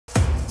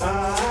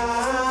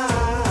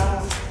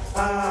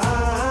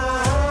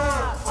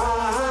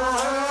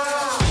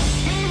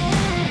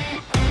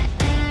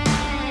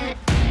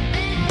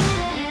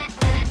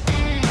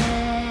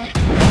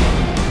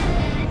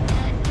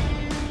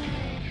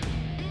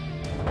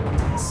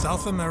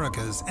South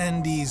America's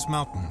Andes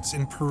Mountains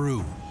in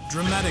Peru.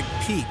 Dramatic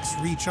peaks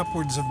reach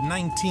upwards of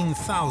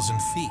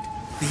 19,000 feet.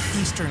 The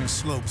eastern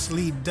slopes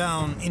lead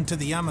down into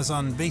the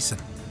Amazon basin.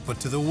 But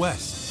to the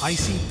west,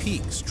 icy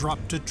peaks drop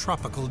to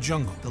tropical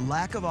jungle. The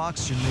lack of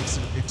oxygen makes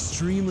it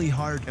extremely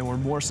hard, and we're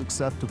more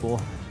susceptible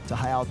to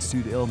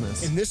high-altitude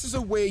illness. And this is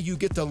a way you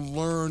get to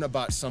learn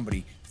about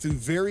somebody through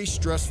very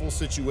stressful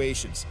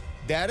situations.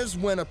 That is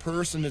when a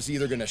person is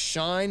either going to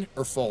shine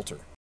or falter.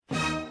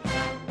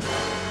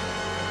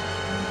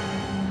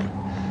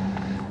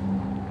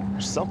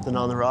 There's something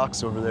on the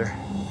rocks over there.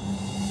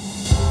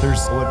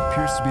 There's what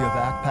appears to be a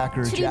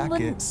backpacker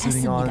jacket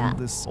sitting on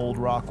this old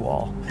rock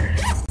wall.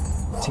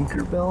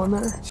 Tinkerbell in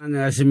there?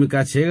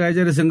 안녕하십니까. 제가 이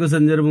자리에 쓴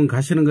것은 여러분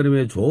가시는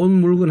걸음에 좋은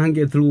물건 한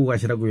개 들고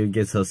가시라고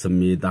여기에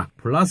썼습니다.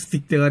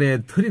 플라스틱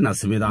대가리에 털이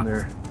났습니다.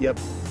 Yep.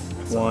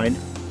 Wine.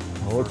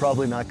 Well, we're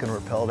probably not going to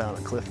rappel down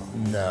a cliff.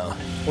 No.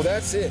 Well,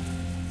 that's it.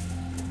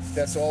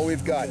 That's all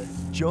we've got.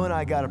 Joe and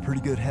I got a pretty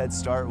good head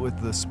start with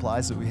the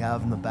supplies that we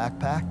have in the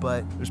backpack,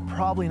 but there's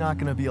probably not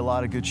going to be a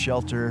lot of good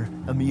shelter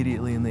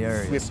immediately in the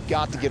area. We've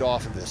got to get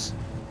off of this.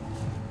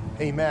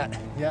 Hey, Matt.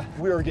 Yeah?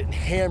 We are getting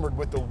hammered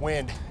with the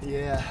wind.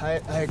 Yeah,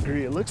 I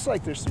agree. It looks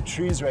like there's some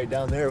trees right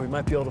down there. We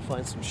might be able to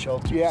find some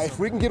shelter. Yeah, if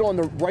we can get on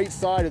the right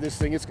side of this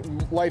thing,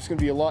 life's going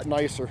to be a lot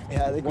nicer.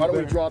 Yeah, I think Why don't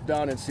we drop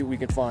down and see what we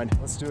can find?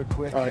 Let's do it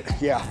quick. All right,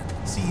 yeah.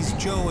 Sees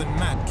Joe and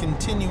Matt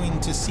continuing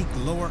to seek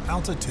lower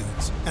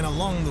altitudes and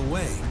along the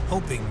way,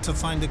 hoping to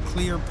find a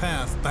clear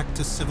path back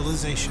to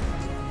civilization.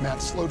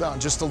 Matt, slow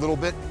down just a little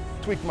bit.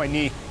 Tweak my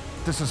knee.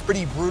 This is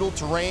pretty brutal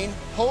terrain.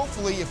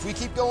 Hopefully, if we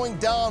keep going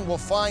down, we'll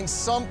find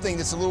something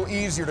that's a little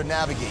easier to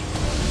navigate.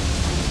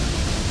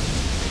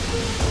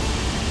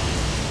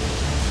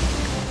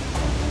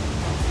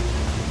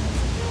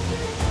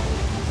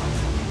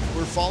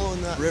 We're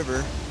following that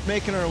river,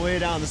 making our way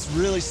down this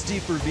really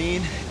steep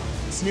ravine.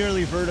 It's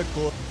nearly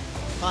vertical.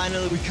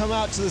 Finally, we come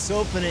out to this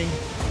opening.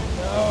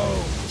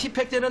 No.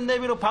 티팩되는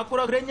내비로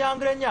바꾸라 그랬냐 안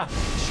그랬냐?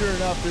 Sure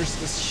enough, there's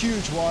this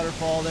huge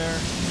waterfall there.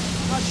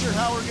 Not sure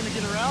how we're gonna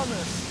get around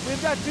this.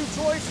 We've got two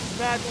choices,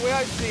 Matt, the way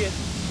I see it.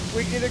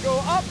 We can either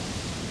go up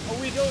or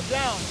we go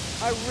down.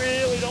 I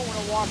really don't want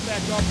to walk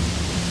back up.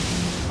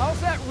 How's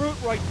that root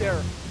right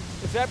there?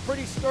 Is that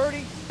pretty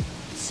sturdy?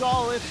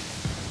 Solid.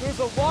 There's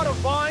a lot of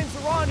vines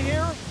around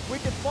here. We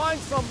can find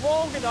some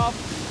long enough.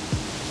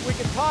 We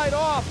can tie it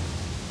off,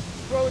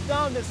 throw it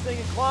down this thing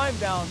and climb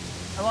down.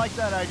 I like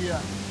that idea.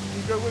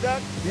 You good with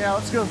that? Yeah,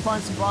 let's go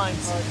find some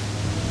vines. All right.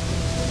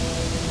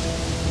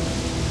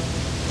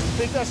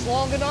 Think that's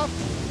long enough?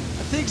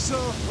 I think so.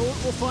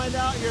 We'll find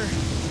out here.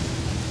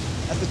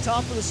 At the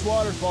top of this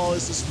waterfall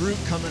is this root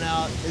coming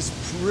out. It's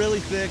really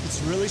thick, it's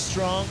really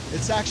strong.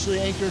 It's actually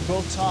anchored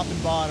both top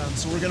and bottom,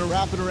 so we're gonna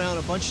wrap it around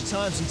a bunch of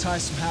times and tie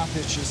some half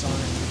hitches on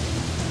it.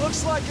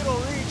 Looks like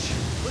it'll reach.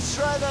 Let's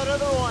try that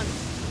other one.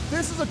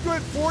 This is a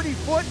good 40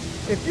 foot.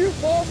 If you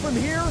fall from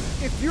here,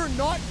 if you're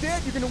not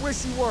dead, you're gonna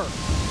wish you were.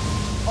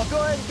 I'll go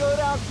ahead and go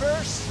down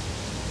first.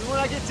 And when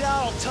I get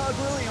down, I'll tug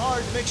really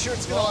hard to make sure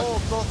it's gonna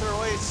hold both our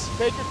weights.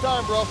 Take your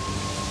time, bro.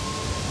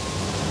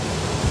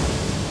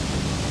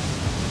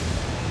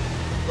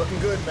 Looking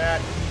good,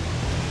 Matt.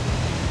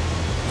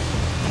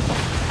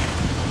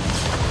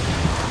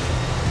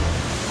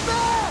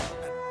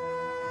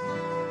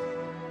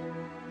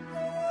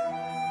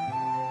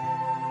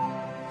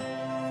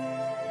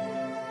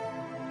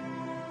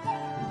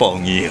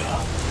 뻥이야.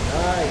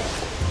 Nice.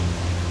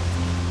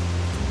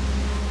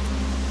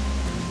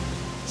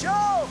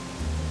 Joe,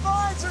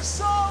 vines are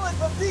solid,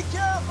 but be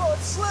careful,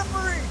 it's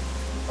slippery.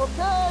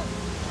 Okay.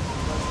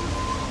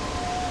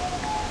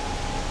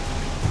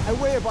 I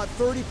weigh about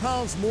 30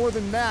 pounds more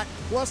than Matt,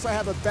 plus I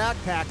have a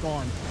backpack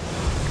on.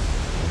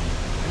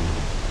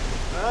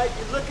 All right,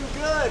 you're looking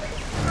good.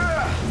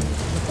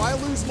 If I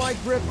lose my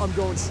grip, I'm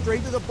going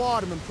straight to the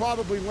bottom and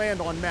probably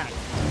land on Matt.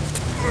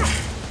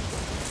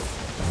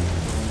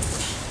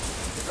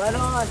 Right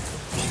on.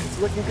 It's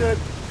looking good.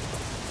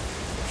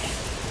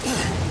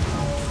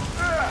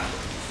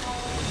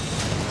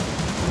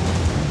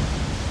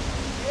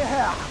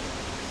 Yeah.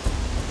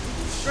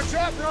 Good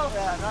job, bro.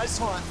 Yeah, nice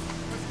one.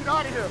 Let's get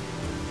out of here.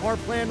 Our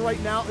plan right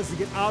now is to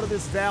get out of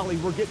this valley.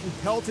 We're getting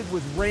pelted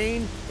with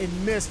rain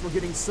and mist. We're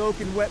getting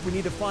soaking wet. We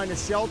need to find a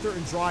shelter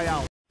and dry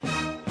out.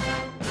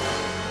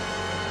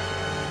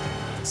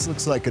 This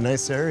looks like a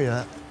nice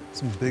area.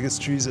 Some of the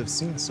biggest trees I've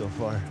seen so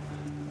far.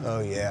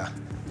 Oh, yeah.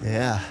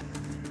 Yeah.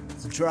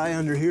 It's dry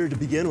under here to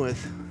begin with,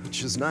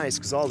 which is nice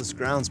because all this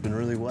ground's been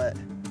really wet.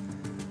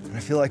 And I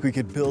feel like we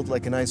could build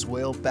like a nice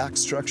whale back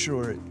structure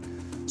where it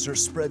sort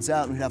of spreads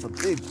out and we'd have a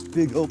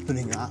big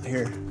opening out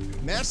here.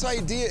 Matt's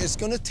idea is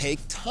going to take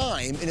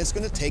time, and it's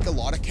going to take a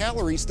lot of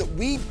calories that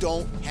we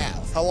don't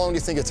have. How long do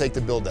you think it'll take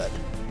to build that?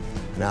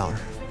 An hour.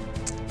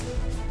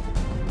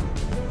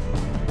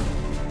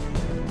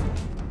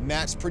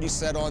 Matt's pretty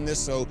set on this,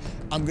 so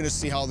I'm gonna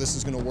see how this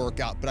is gonna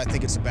work out, but I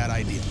think it's a bad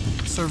idea.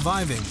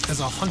 Surviving as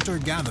a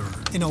hunter-gatherer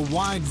in a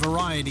wide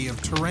variety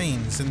of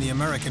terrains in the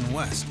American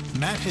West,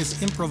 Matt has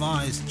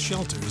improvised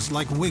shelters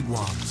like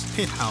wigwams,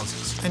 pit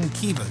houses, and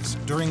kivas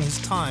during his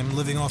time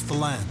living off the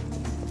land.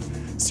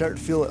 Start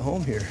to feel at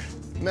home here.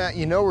 Matt,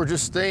 you know we're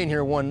just staying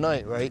here one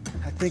night, right?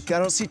 I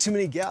don't see too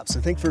many gaps. I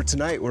think for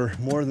tonight we're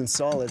more than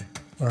solid.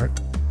 All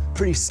right.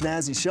 Pretty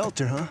snazzy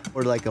shelter, huh?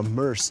 We're like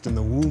immersed in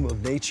the womb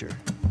of nature.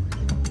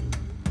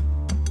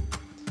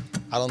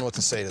 I don't know what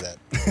to say to that.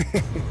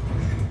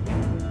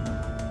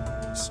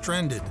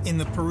 Stranded in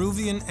the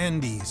Peruvian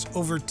Andes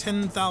over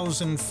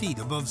 10,000 feet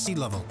above sea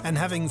level and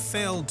having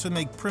failed to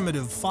make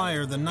primitive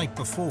fire the night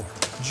before,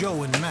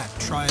 Joe and Matt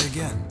try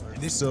again.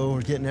 So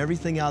we're getting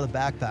everything out of the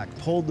backpack.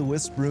 Pulled the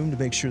wisp broom to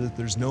make sure that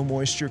there's no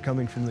moisture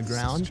coming from the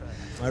ground.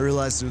 I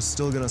realized it was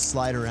still gonna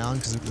slide around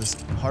because this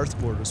hearth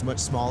board was much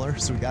smaller.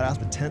 So we got out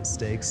the tent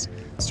stakes,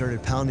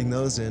 started pounding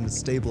those in to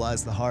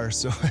stabilize the hearth.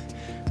 So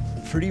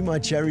pretty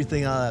much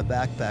everything out of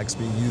that backpack's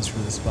being used for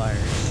this fire.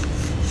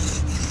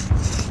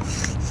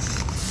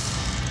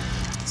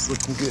 It's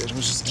looking good.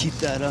 We'll just keep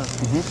that up.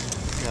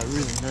 Got a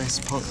really nice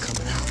punk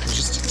coming out. It's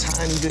just a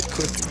tiny bit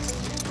quicker.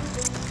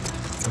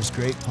 There's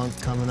great punk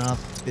coming up.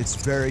 It's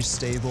very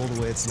stable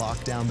the way it's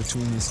locked down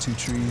between these two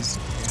trees.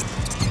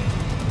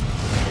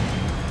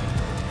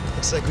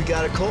 Looks like we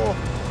got a coal.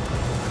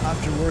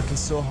 After working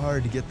so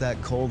hard to get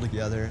that coal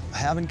together, I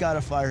haven't got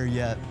a fire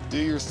yet. Do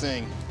your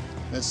thing.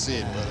 Let's see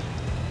it, brother.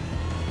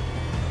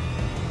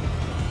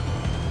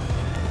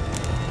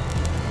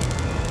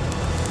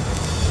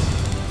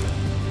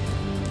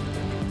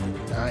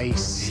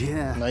 Nice.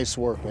 Yeah. Nice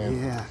work,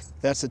 man. Yeah.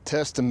 That's a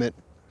testament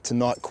to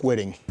not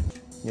quitting.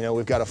 You know,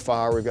 we've got a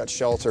fire, we've got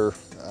shelter.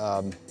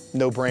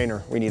 No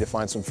brainer. We need to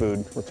find some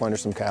food,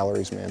 replenish some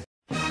calories, man.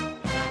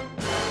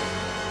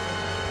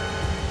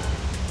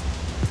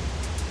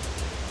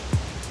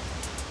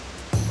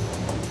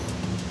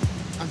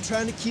 I'm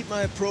trying to keep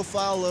my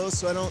profile low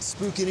so I don't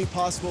spook any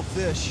possible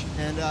fish.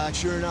 And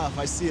sure enough,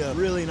 I see a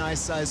really nice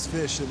sized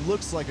fish. It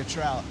looks like a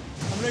trout.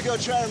 I'm gonna go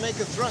try to make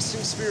a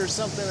thrusting spear or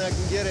something that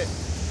can get it.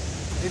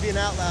 Maybe an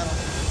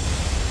atlatl.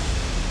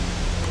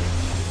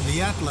 The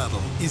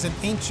atlatl is an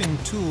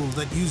ancient tool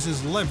that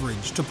uses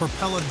leverage to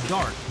propel a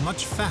dart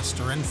much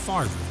faster and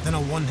farther than a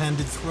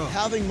one-handed throw.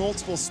 Having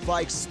multiple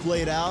spikes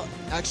splayed out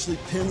actually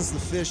pins the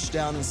fish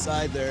down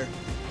inside there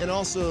and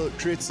also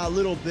creates a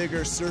little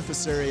bigger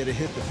surface area to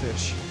hit the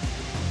fish.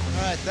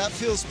 All right, that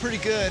feels pretty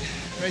good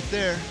right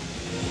there.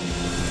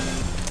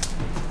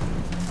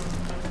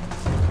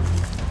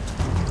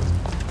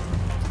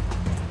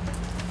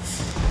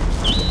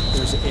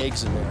 There's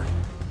eggs in there.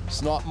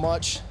 It's not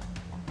much,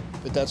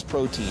 but that's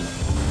protein.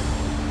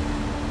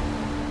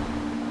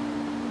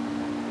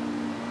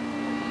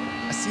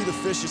 I see the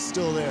fish is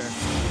still there.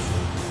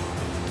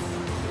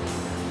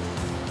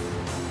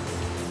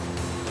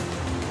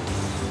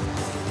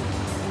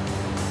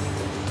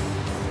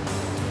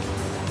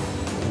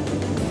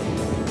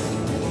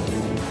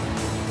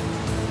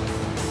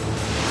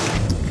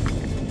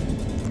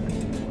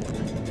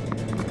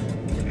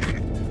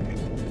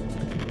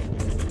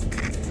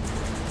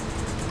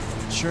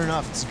 Sure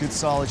enough, it's a good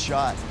solid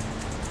shot.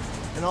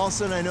 And all of a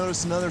sudden I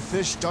notice another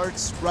fish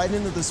darts right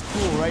into this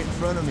pool right in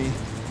front of me.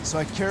 So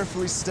I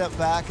carefully step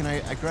back and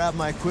I grab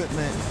my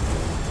equipment.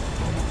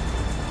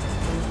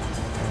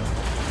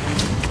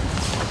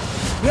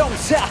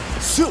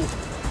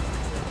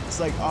 It's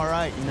like, all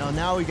right, you know,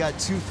 now we got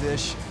two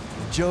fish.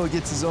 Joe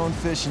gets his own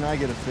fish and I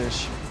get a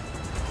fish.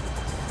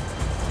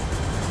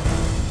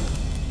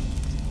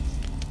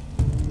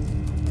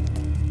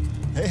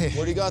 Hey.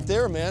 What do you got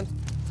there, man?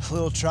 A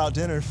little trout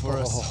dinner for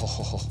us.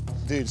 Oh,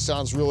 dude,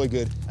 sounds really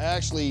good. I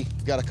actually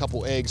got a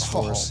couple eggs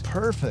for us.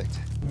 Perfect.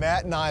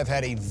 Matt and I have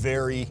had a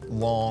very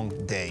long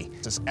day.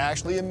 It's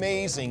actually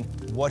amazing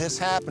what has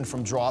happened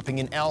from dropping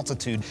in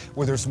altitude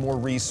where there's more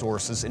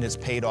resources and it's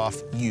paid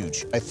off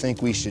huge. I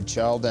think we should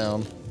chow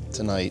down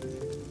tonight,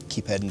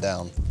 keep heading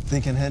down.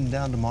 Thinking heading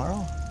down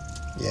tomorrow?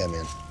 Yeah,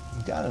 man.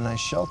 We've got a nice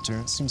shelter.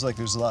 It seems like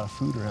there's a lot of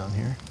food around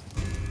here.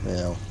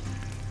 Yeah,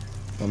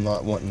 I'm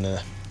not wanting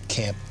to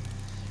camp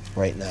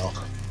right now.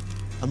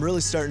 I'm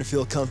really starting to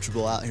feel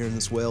comfortable out here in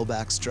this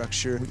whaleback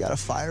structure. We got a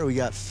fire, we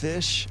got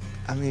fish.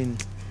 I mean,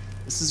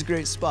 this is a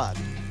great spot.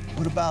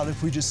 What about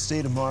if we just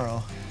stay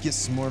tomorrow, get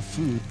some more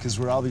food, because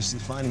we're obviously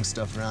finding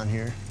stuff around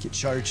here, get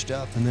charged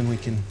up, and then we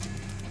can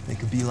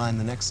make a beeline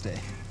the next day.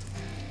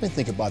 Let me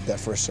think about that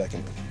for a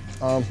second.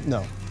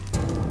 No.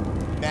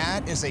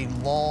 Matt is a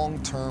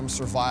long-term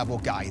survival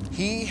guy.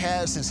 He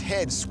has his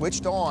head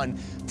switched on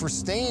for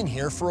staying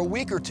here for a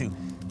week or two.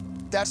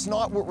 That's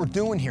not what we're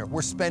doing here.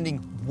 We're spending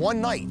one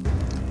night.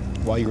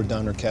 While you were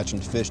down there catching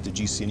fish, did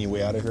you see any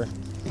way out of here?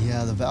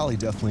 Yeah, the valley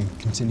definitely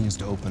continues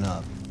to open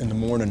up. In the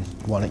morning,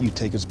 why don't you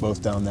take us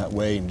both down that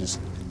way and just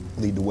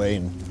lead the way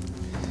and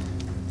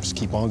just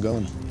keep on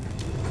going.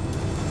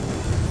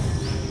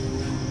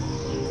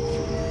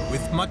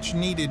 With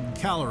much-needed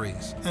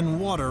calories and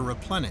water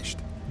replenished,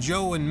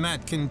 Joe and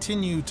Matt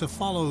continue to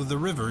follow the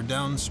river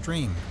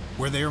downstream.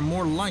 where they are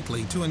more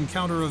likely to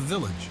encounter a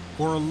village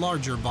or a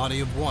larger body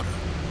of water.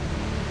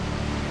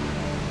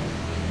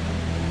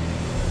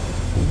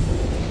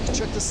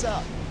 Check this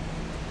out.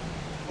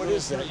 What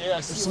is that? Yeah,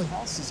 There's some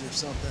houses or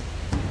something.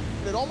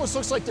 it almost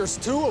looks like there's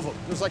two of them.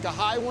 There's like a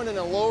high one and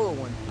a lower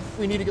one.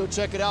 We need to go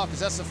check it out because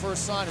that's the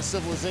first sign of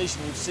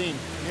civilization we've seen.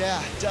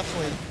 Yeah,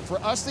 definitely. For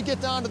us to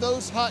get down to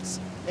those huts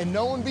and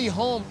no one be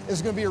home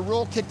is going to be a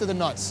real kick to the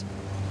nuts.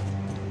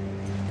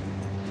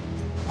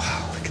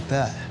 Wow, look at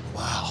that.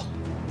 Wow.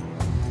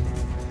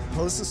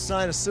 Well, this is a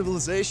sign of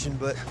civilization,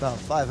 but about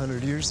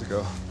 500 years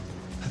ago.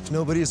 If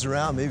nobody is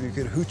around, maybe we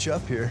could hooch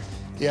up here.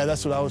 Yeah,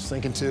 that's what I was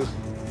thinking too.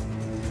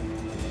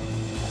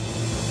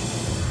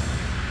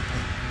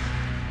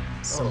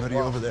 Somebody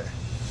over there.